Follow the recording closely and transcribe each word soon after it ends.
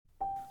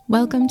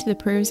Welcome to the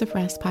Prayers of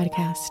Rest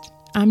podcast.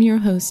 I'm your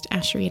host,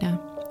 Ashrita,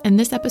 and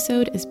this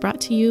episode is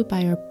brought to you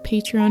by our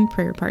Patreon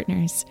prayer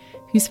partners,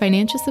 whose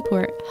financial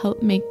support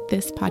help make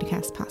this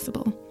podcast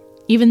possible.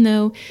 Even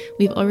though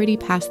we've already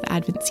passed the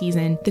Advent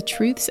season, the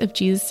truths of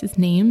Jesus'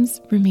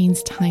 names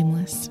remains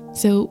timeless.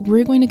 So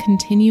we're going to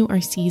continue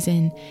our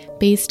season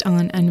based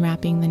on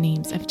unwrapping the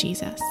names of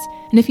Jesus.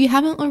 And if you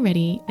haven't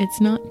already,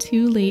 it's not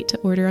too late to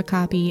order a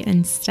copy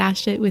and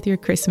stash it with your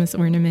Christmas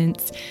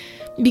ornaments,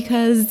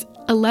 because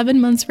 11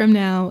 months from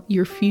now,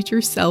 your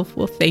future self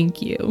will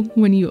thank you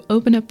when you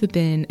open up the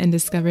bin and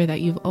discover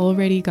that you've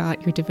already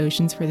got your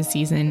devotions for the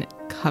season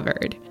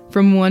covered.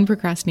 From one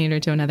procrastinator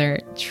to another,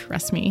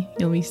 trust me,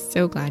 you'll be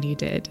so glad you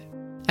did.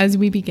 As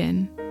we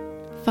begin,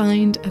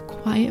 find a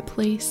quiet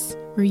place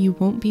where you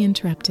won't be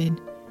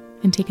interrupted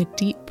and take a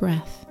deep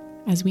breath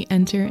as we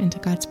enter into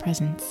God's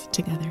presence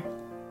together.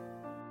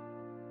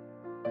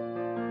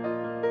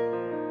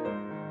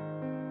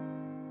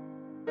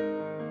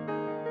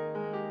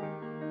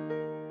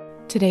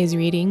 Today's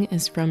reading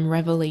is from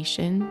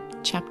Revelation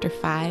chapter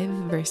 5,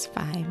 verse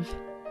 5.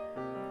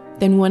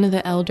 Then one of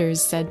the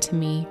elders said to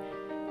me,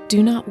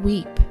 "Do not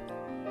weep.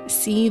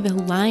 See, the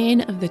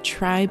Lion of the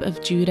tribe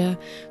of Judah,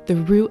 the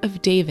Root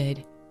of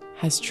David,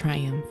 has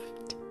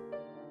triumphed."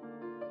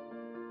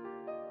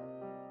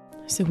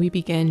 So we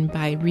begin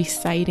by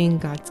reciting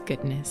God's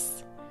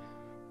goodness,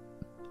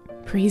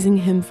 praising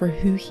Him for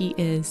who He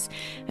is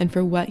and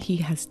for what He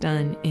has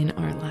done in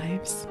our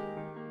lives.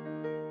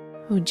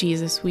 Oh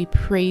Jesus, we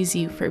praise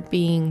you for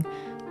being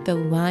the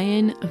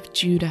Lion of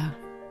Judah.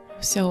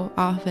 So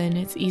often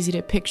it's easy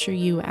to picture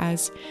you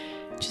as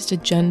just a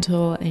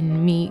gentle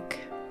and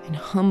meek and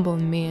humble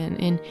man,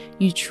 and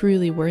you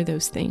truly were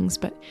those things,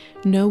 but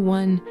no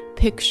one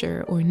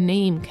picture or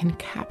name can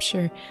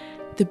capture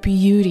the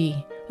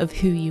beauty of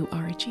who you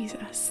are,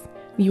 Jesus.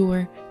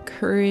 Your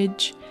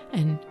courage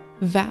and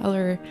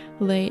valor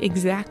lay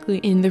exactly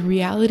in the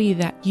reality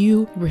that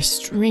you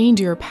restrained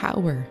your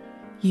power.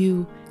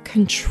 You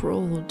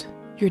controlled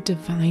your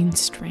divine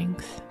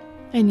strength.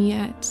 And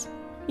yet,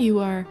 you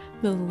are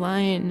the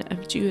Lion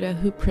of Judah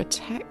who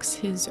protects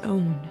his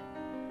own.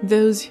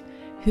 Those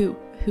who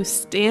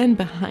stand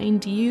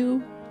behind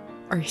you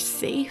are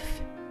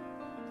safe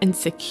and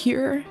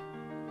secure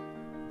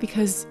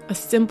because a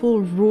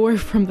simple roar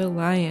from the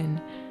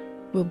lion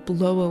will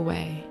blow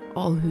away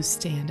all who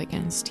stand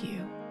against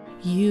you.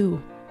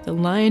 You, the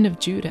Lion of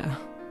Judah,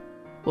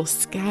 will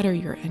scatter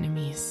your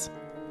enemies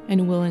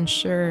and will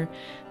ensure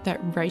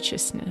that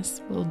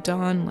righteousness will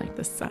dawn like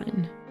the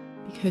sun,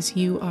 because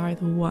you are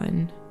the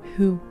one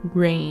who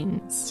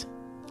reigns.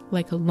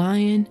 Like a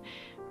lion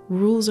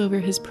rules over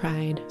his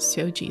pride,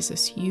 so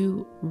Jesus,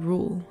 you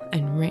rule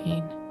and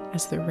reign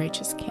as the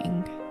righteous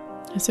King.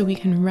 And so we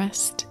can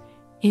rest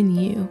in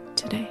you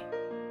today.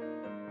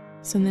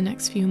 So in the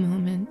next few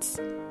moments,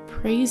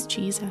 praise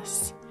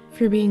Jesus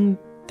for being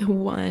the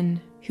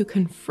one who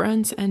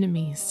confronts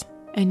enemies,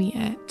 and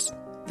yet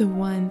the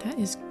one that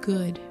is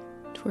good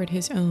toward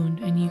his own,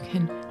 and you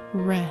can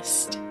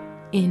rest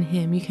in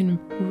him. You can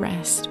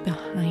rest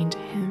behind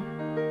him.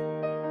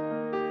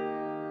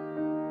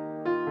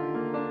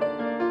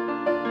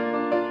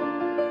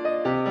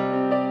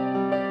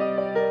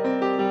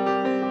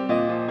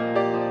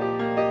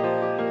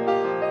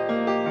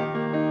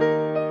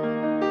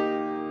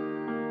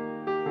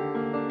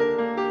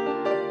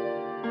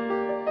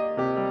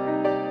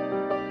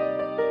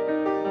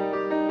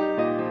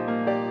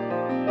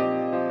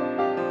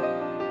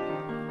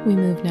 We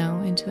move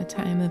now into a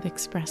time of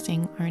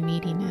expressing our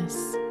neediness.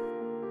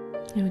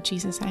 Oh,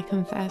 Jesus, I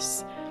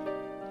confess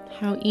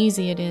how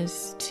easy it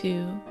is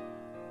to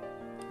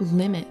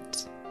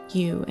limit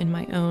you in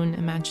my own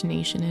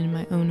imagination and in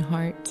my own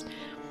heart,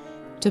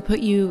 to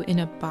put you in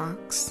a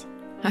box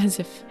as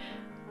if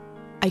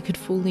I could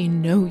fully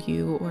know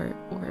you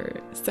or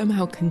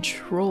somehow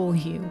control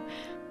you.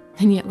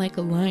 And yet, like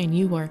a lion,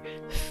 you are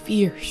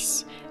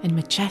fierce and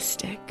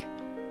majestic,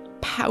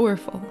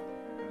 powerful,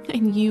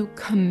 and you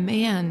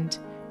command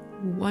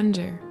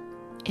wonder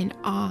and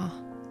awe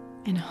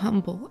and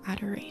humble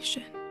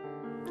adoration.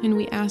 And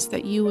we ask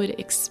that you would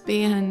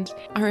expand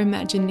our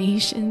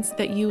imaginations,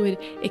 that you would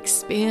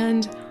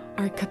expand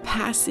our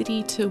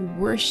capacity to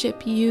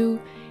worship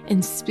you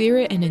in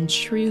spirit and in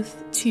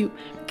truth, to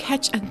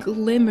catch a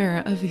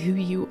glimmer of who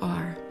you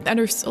are, that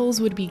our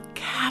souls would be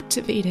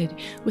captivated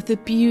with the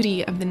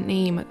beauty of the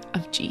name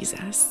of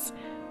Jesus.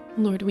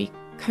 Lord, we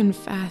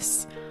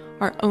confess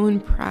our own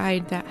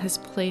pride that has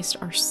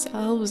placed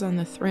ourselves on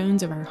the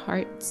thrones of our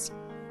hearts,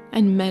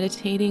 and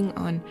meditating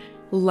on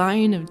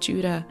Lion of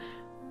Judah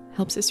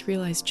helps us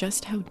realize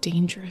just how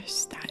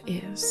dangerous that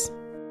is.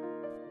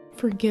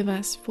 Forgive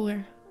us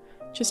for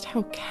just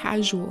how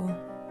casual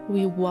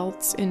we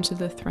waltz into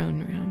the throne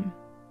room,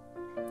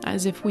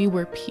 as if we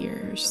were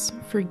peers,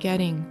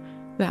 forgetting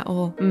that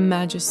all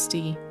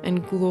majesty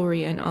and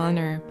glory and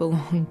honor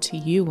belong to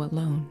you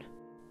alone.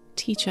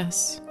 Teach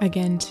us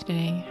again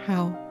today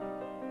how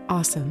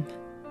awesome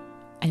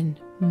and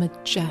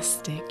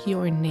majestic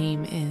your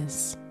name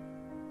is,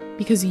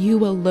 because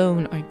you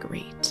alone are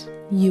great.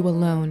 You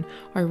alone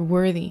are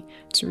worthy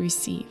to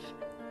receive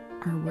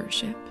our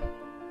worship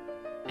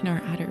and our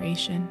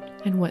adoration.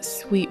 And what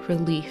sweet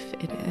relief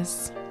it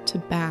is to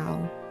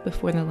bow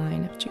before the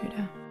Lion of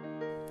Judah.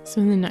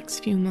 So in the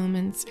next few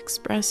moments,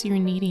 express your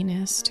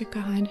neediness to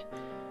God.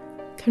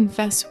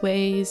 Confess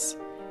ways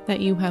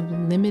that you have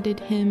limited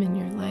him in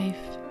your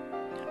life.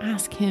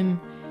 Ask him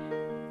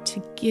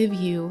to give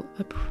you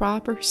a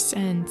proper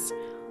sense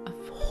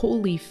of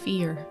holy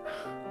fear,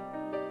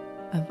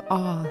 of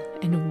awe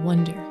and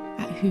wonder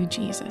at who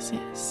Jesus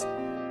is.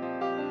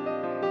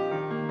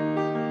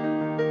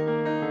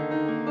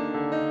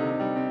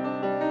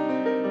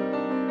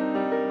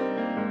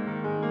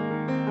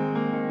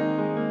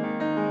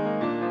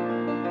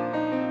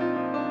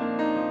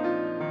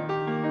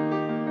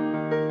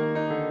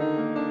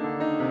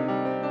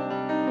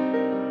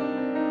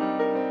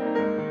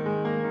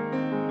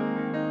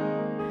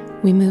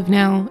 We move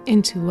now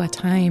into a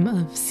time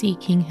of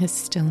seeking his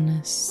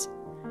stillness.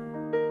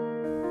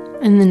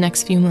 In the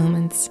next few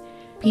moments,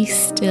 be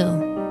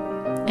still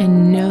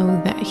and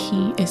know that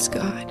he is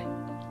God.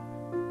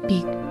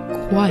 Be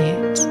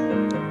quiet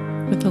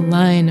with the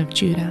Lion of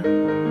Judah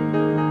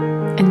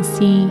and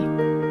see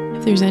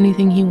if there's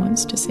anything he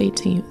wants to say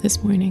to you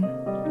this morning.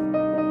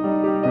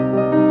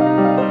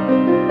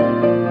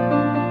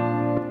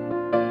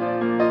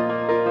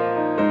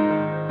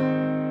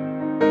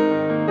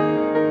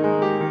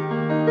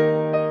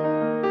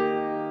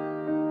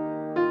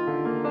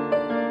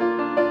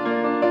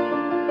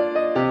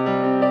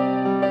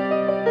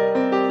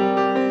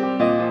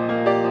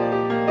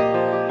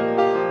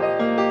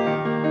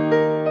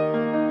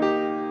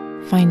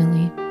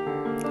 Finally,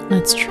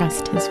 let's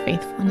trust his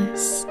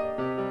faithfulness.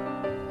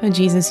 Oh,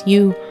 Jesus,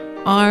 you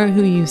are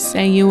who you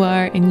say you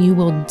are, and you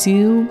will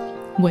do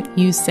what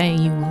you say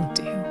you will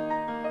do.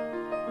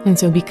 And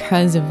so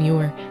because of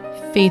your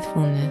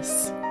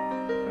faithfulness,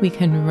 we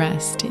can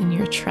rest in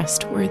your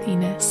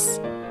trustworthiness.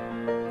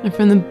 And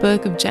from the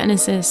book of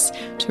Genesis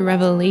to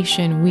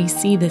Revelation, we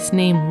see this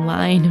name,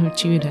 Lion of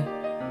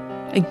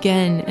Judah,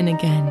 again and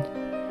again.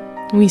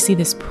 We see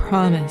this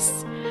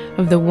promise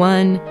of the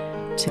one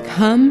to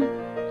come,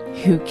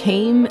 who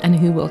came and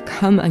who will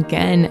come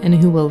again and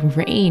who will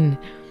reign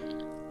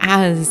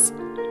as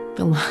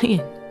the Lion,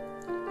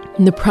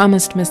 and the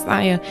promised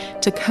Messiah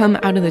to come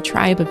out of the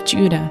tribe of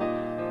Judah,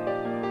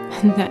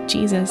 and that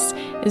Jesus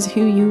is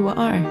who you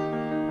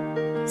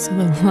are. So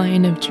the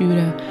Lion of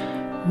Judah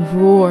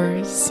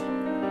roars,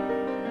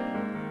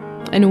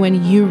 and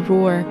when you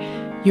roar,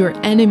 your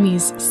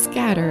enemies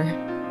scatter,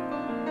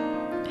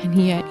 and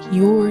yet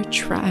your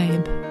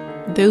tribe,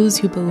 those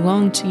who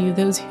belong to you,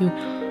 those who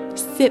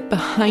sit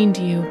behind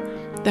you,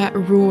 that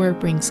roar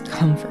brings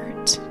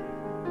comfort.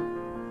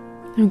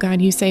 Oh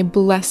God, you say,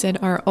 blessed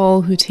are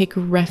all who take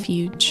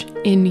refuge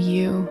in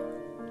you.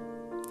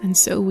 And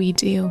so we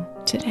do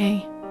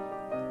today.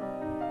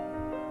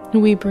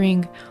 We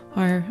bring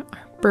our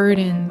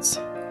burdens,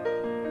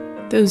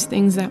 those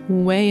things that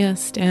weigh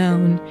us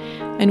down,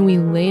 and we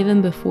lay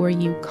them before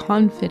you,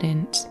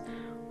 confident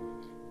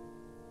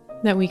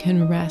that we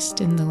can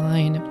rest in the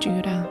Lion of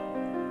Judah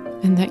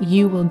and that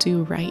you will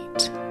do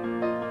right.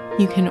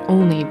 You can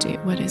only do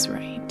what is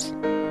right.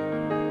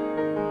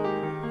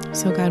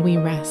 So God, we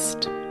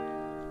rest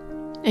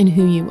in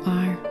who you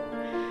are,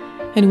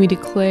 and we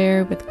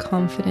declare with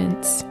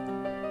confidence,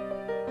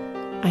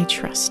 I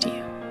trust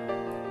you.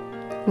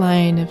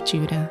 Lion of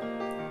Judah,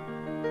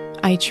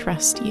 I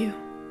trust you.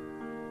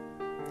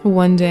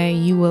 One day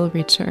you will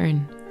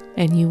return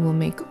and you will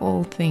make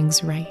all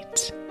things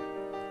right.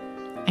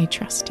 I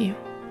trust you.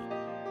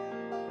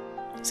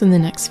 So in the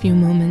next few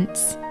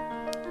moments,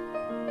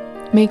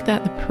 make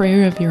that the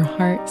prayer of your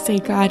heart. Say,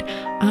 God,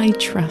 I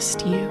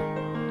trust you.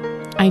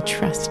 I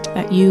trust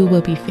that you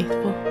will be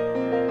faithful.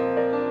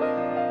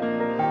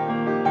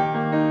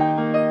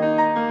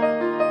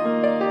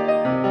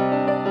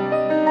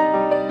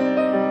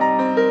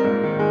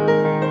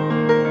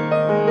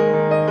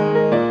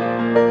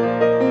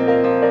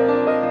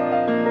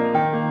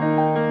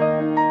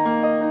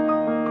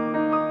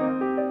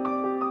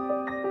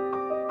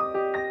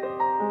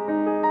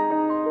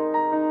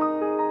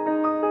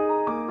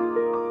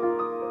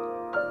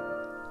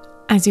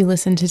 As you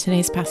listen to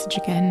today's passage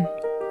again,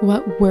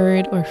 what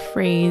word or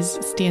phrase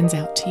stands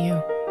out to you?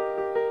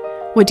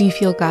 What do you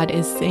feel God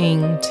is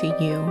saying to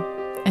you?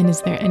 And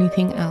is there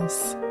anything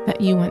else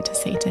that you want to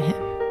say to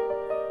him?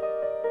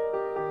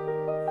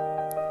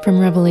 From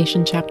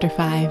Revelation chapter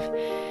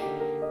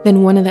 5,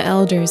 then one of the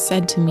elders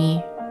said to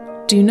me,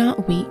 do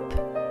not weep.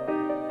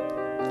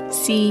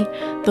 See,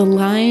 the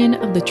Lion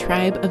of the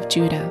tribe of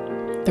Judah,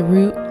 the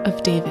Root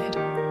of David,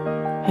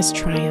 has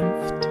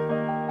triumphed.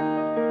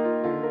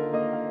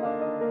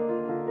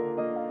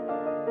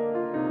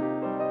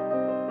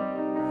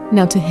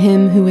 Now to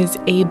him who is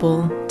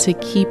able to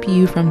keep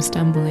you from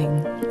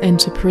stumbling and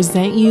to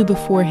present you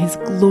before his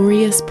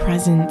glorious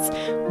presence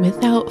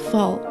without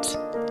fault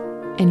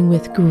and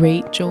with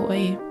great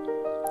joy,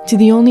 to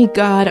the only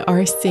God,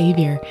 our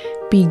Savior,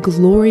 be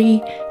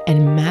glory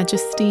and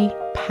majesty,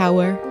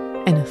 power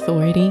and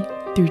authority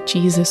through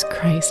Jesus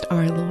Christ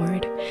our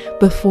Lord,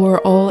 before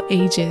all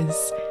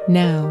ages,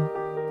 now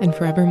and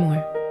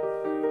forevermore.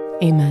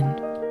 Amen.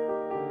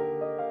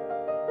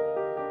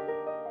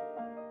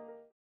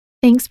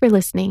 Thanks for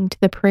listening to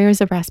the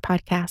Prayers of Rest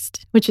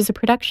podcast, which is a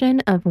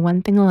production of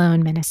One Thing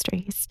Alone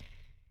Ministries.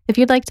 If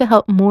you'd like to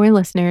help more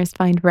listeners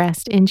find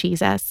rest in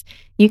Jesus,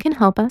 you can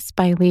help us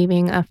by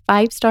leaving a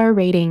 5-star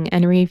rating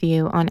and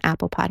review on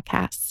Apple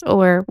Podcasts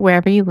or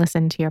wherever you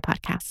listen to your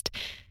podcast.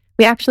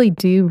 We actually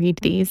do read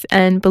these,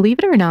 and believe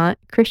it or not,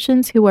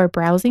 Christians who are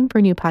browsing for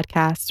new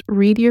podcasts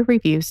read your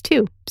reviews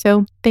too,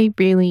 so they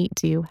really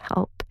do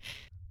help.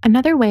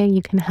 Another way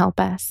you can help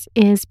us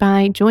is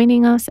by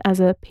joining us as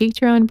a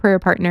Patreon prayer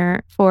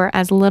partner for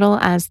as little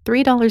as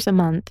 $3 a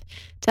month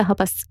to help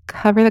us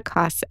cover the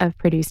costs of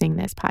producing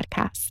this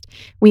podcast.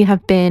 We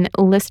have been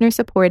listener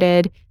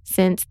supported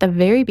since the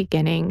very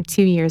beginning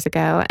 2 years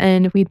ago,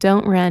 and we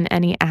don't run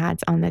any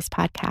ads on this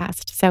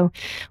podcast. So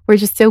we're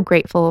just so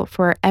grateful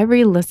for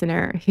every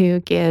listener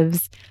who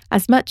gives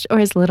as much or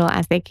as little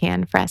as they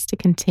can for us to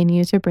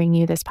continue to bring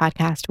you this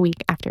podcast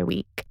week after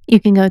week.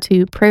 You can go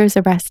to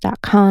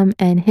prayersofrest.com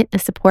and hit the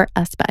support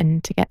us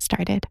button to get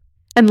started.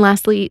 And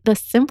lastly, the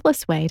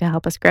simplest way to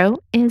help us grow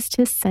is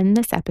to send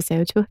this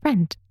episode to a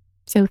friend.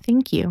 So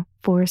thank you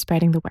for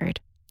spreading the word.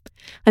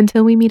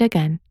 Until we meet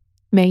again,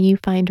 may you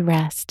find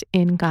rest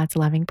in God's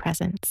loving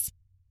presence.